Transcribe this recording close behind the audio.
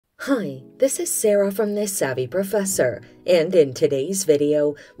Hi, this is Sarah from The Savvy Professor, and in today's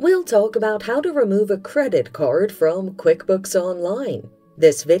video, we'll talk about how to remove a credit card from QuickBooks Online.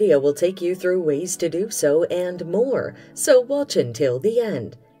 This video will take you through ways to do so and more, so watch until the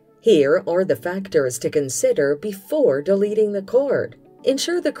end. Here are the factors to consider before deleting the card.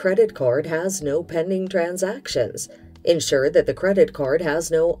 Ensure the credit card has no pending transactions. Ensure that the credit card has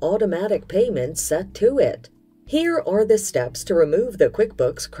no automatic payments set to it. Here are the steps to remove the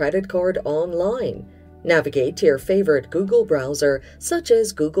QuickBooks credit card online. Navigate to your favorite Google browser such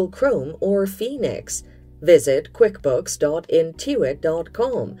as Google Chrome or Phoenix. Visit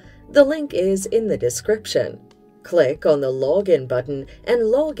quickbooks.intuit.com. The link is in the description. Click on the Login button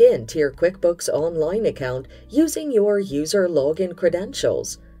and log in to your QuickBooks Online account using your user login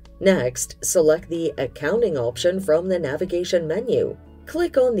credentials. Next, select the Accounting option from the navigation menu.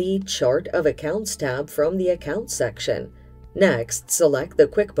 Click on the Chart of Accounts tab from the Accounts section. Next, select the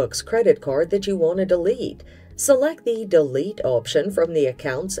QuickBooks credit card that you want to delete. Select the Delete option from the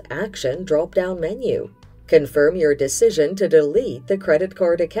Accounts Action drop-down menu. Confirm your decision to delete the credit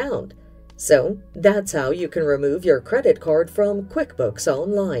card account. So, that's how you can remove your credit card from QuickBooks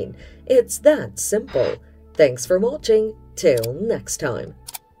Online. It's that simple. Thanks for watching. Till next time.